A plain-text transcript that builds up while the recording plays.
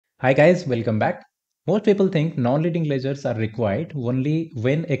Hi guys, welcome back. Most people think non-leading ledgers are required only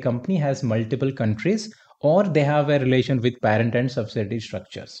when a company has multiple countries or they have a relation with parent and subsidiary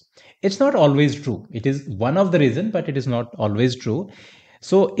structures. It's not always true. It is one of the reasons, but it is not always true.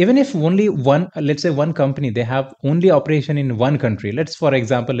 So even if only one, let's say one company, they have only operation in one country. For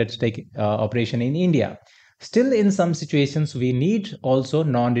example, let's take operation in India. Still, in some situations, we need also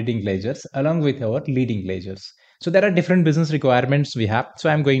non-leading ledgers along with our leading ledgers. So there are different business requirements we have. So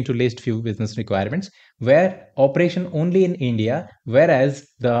I'm going to list few business requirements where operation only in India, whereas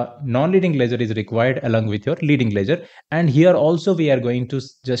the non-leading ledger is required along with your leading ledger. And here also we are going to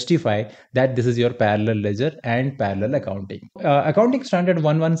justify that this is your parallel ledger and parallel accounting. Accounting standard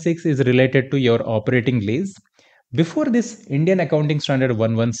 116 is related to your operating lease. Before this Indian accounting standard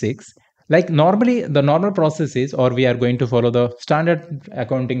 116, like normally the normal process is, or we are going to follow the standard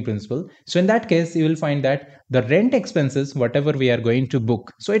accounting principle. So in that case, you will find that the rent expenses, whatever we are going to book,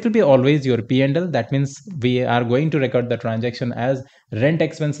 so it will be always your P&L. That means we are going to record the transaction as rent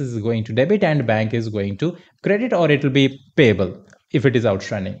expenses is going to debit and bank is going to credit, or it will be payable if it is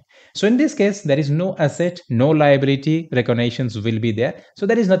outstanding. So in this case, there is no asset, no liability recognitions will be there. So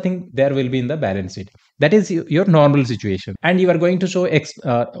there is nothing there will be in the balance sheet. That is your normal situation. And you are going to show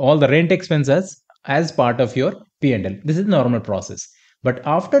all the rent expenses as part of your P&L. This is normal process. But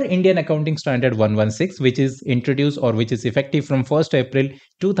after Indian Accounting Standard 116, which is introduced or which is effective from 1st April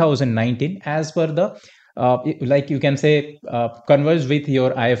 2019, as per the like you can say converge with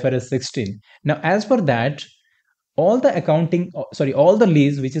your IFRS 16. Now, as per that, all the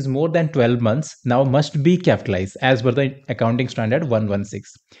lease which is more than 12 months now must be capitalized as per the accounting standard 116.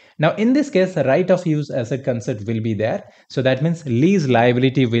 Now in this case, the right of use asset concept will be there. So that means lease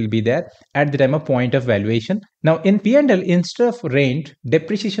liability will be there at the time of point of valuation. Now in P&L, instead of rent,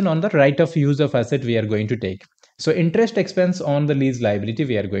 depreciation on the right of use of asset we are going to take. So interest expense on the lease liability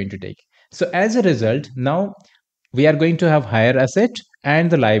we are going to take. So as a result, now we are going to have higher asset and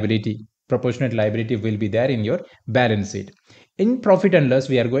the liability, proportionate liability will be there in your balance sheet. In profit and loss,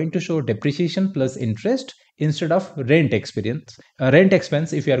 we are going to show depreciation plus interest instead of rent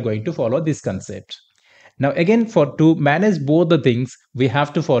expense if you are going to follow this concept. Now again, for to manage both the things, we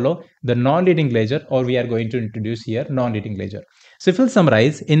have to follow the non-leading ledger, or we are going to introduce here non-leading ledger. So if we'll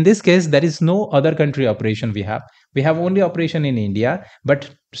summarize, in this case, there is no other country operation we have. We have only operation in India,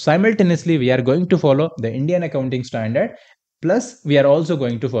 but simultaneously we are going to follow the Indian accounting standard, plus we are also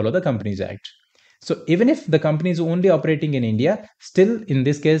going to follow the Companies Act. So even if the company is only operating in India, still in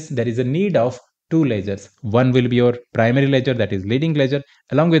this case, there is a need of two ledgers. One will be your primary ledger, that is leading ledger,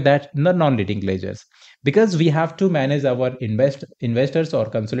 along with that the non-leading ledgers. Because we have to manage our investors or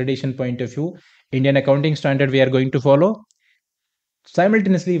consolidation point of view, Indian accounting standard we are going to follow.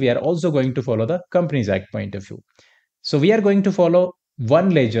 Simultaneously, we are also going to follow the Companies Act point of view. So we are going to follow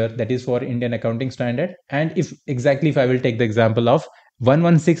one ledger, that is for Indian accounting standard. And if I will take the example of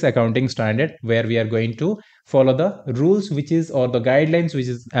 116 accounting standard, where we are going to follow the rules which is, or the guidelines which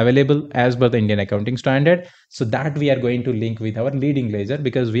is available as per the Indian accounting standard. So that we are going to link with our leading ledger,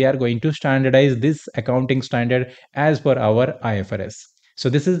 because we are going to standardize this accounting standard as per our IFRS. So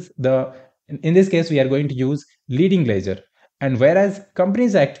this is in this case, we are going to use leading ledger. And whereas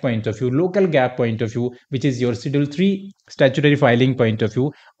Companies Act point of view, local GAAP point of view, which is your Schedule 3 statutory filing point of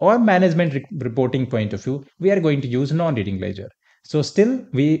view, or management reporting point of view, we are going to use non-leading ledger. So still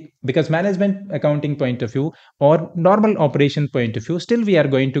because management accounting point of view or normal operation point of view, still we are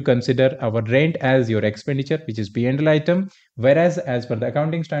going to consider our rent as your expenditure, which is P&L item. Whereas as per the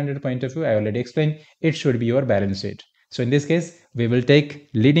accounting standard point of view, I already explained, it should be your balance sheet. So in this case, we will take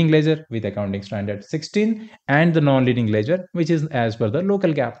leading ledger with accounting standard 16 and the non-leading ledger, which is as per the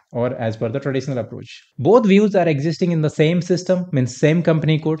local GAAP or as per the traditional approach. Both views are existing in the same system, means same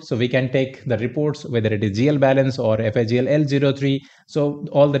company code. So we can take the reports, whether it is GL balance or FIGL L03. So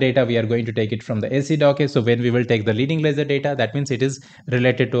all the data, we are going to take it from the AC docket. So when we will take the leading ledger data, that means it is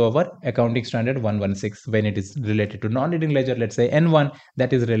related to our accounting standard 116. When it is related to non-leading ledger, let's say N1,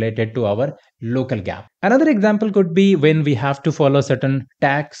 that is related to our local GAAP. Another example could be when we have to follow certain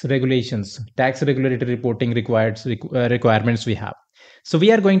tax regulations, tax regulatory reporting requirements we have. So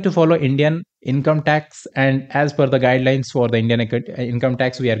we are going to follow Indian income tax, and as per the guidelines for the Indian income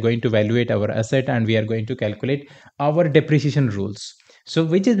tax, we are going to evaluate our asset and we are going to calculate our depreciation rules. So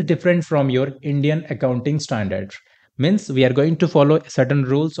which is different from your Indian accounting standard. Means we are going to follow certain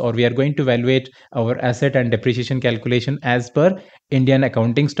rules, or we are going to evaluate our asset and depreciation calculation as per Indian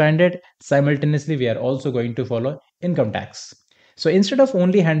accounting standard. Simultaneously, we are also going to follow income tax. So instead of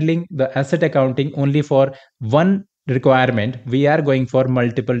only handling the asset accounting only for one requirement, we are going for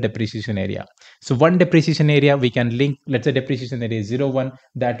multiple depreciation area. So one depreciation area we can link, let's say depreciation area 01,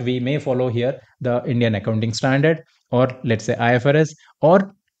 that we may follow here the Indian accounting standard, or let's say IFRS,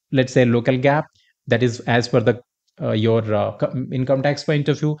 or let's say local GAAP, that is as per the your income tax point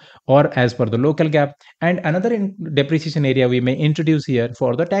of view, or as per the local GAAP. And another depreciation area we may introduce here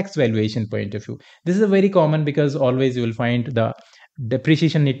for the tax valuation point of view. This is a very common, because always you will find the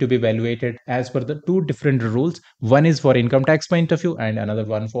depreciation need to be evaluated as per the two different rules. One is for income tax point of view and another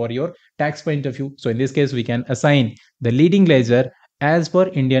one for your tax point of view. So in this case we can assign the leading ledger as per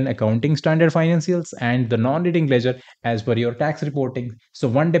Indian accounting standard financials and the non-leading ledger as per your tax reporting. So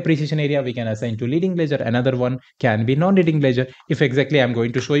one depreciation area we can assign to leading ledger, another one can be non-leading ledger. If exactly I'm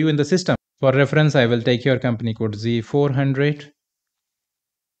going to show you in the system. For reference, I will take your company code Z400.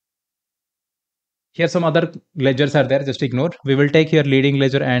 Here some other ledgers are there, just ignore. We will take here leading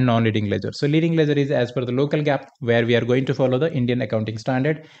ledger and non-leading ledger. So leading ledger is as per the local GAAP, where we are going to follow the Indian accounting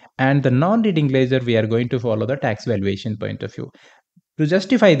standard, and the non-leading ledger we are going to follow the tax valuation point of view. To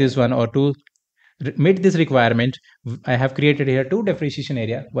justify this one, or to meet this requirement, I have created here two depreciation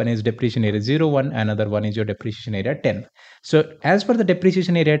area. One is depreciation area 01, another one is your depreciation area 10. So as per the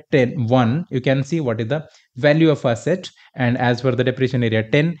depreciation area 1, you can see what is the value of asset, and as per the depreciation area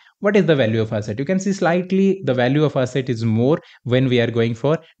 10, what is the value of asset. You can see slightly the value of asset is more when we are going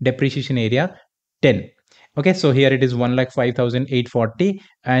for depreciation area 10. Okay, so here it is 1,05,840,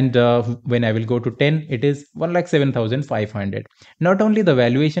 and when I will go to 10, it is 1,07,500. Not only the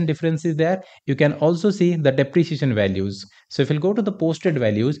valuation difference is there, you can also see the depreciation values. So if you go to the posted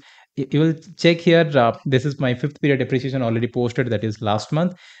values, you will check here. This is my fifth period depreciation already posted, that is last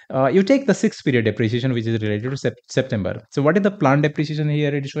month. You take the sixth period depreciation, which is related to September. So what is the planned depreciation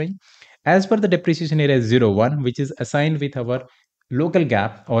here it is showing? As per the depreciation area 01, which is assigned with our local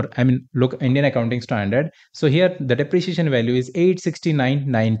GAAP, or I mean look Indian accounting standard. So here the depreciation value is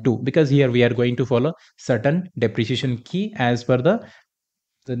 86992, because here we are going to follow certain depreciation key as per the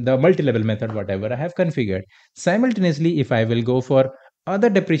multi-level method whatever I have configured. Simultaneously, if I will go for other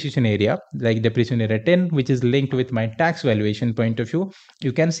depreciation area like depreciation area 10, which is linked with my tax valuation point of view,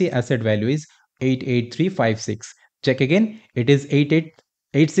 you can see asset value is 88356. Check again, it is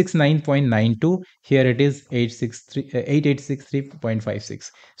 869.92. Here it is 8863.56.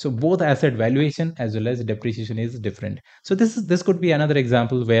 So both asset valuation as well as depreciation is different. So this could be another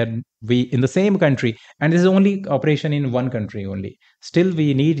example where we in the same country, and this is only operation in one country only, still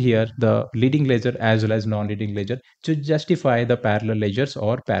we need here the leading ledger as well as non-leading ledger to justify the parallel ledgers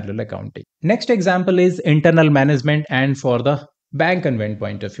or parallel accounting. Next example is internal management, and for the bank convent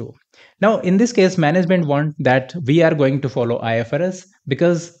point of view. Now, in this case, management want that we are going to follow IFRS,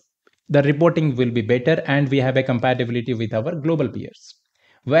 because the reporting will be better and we have a compatibility with our global peers.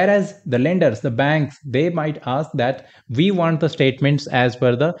 Whereas the lenders, the banks, they might ask that we want the statements as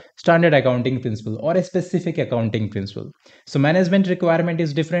per the standard accounting principle or a specific accounting principle. So management requirement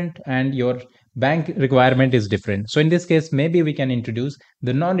is different and your bank requirement is different. So in this case, maybe we can introduce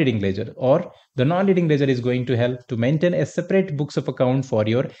the non-leading ledger, or the non-leading ledger is going to help to maintain a separate books of account for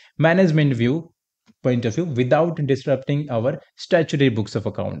your management view point of view without disrupting our statutory books of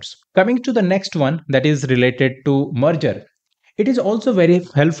accounts. Coming to the next one, that is related to merger. It is also very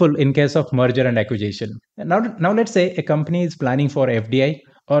helpful in case of merger and acquisition. Now let's say a company is planning for FDI,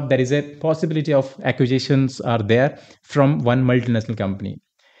 or there is a possibility of acquisitions are there from one multinational company.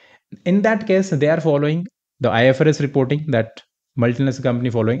 In that case, they are following the IFRS reporting, that multinational company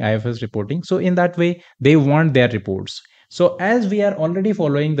following IFRS reporting. So in that way, they want their reports. So as we are already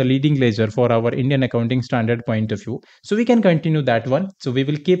following the leading ledger for our Indian accounting standard point of view, so we can continue that one. So we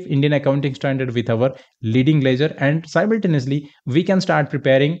will keep Indian accounting standard with our leading ledger, and simultaneously we can start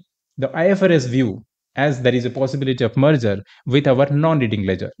preparing the IFRS view, as there is a possibility of merger with our non-leading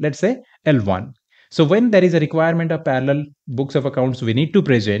ledger, let's say L1. So when there is a requirement of parallel books of accounts we need to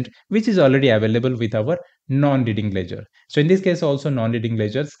present, which is already available with our non-leading ledger. So in this case also non-leading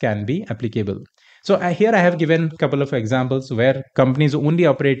ledgers can be applicable. So here I have given a couple of examples where companies only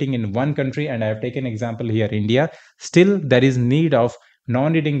operating in one country, and I have taken example here India. Still there is need of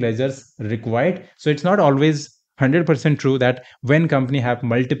non-leading ledgers required. So it's not always 100% true that when company have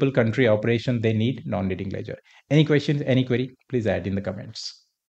multiple country operation they need non-leading ledger. Any questions, any query, please add in the comments.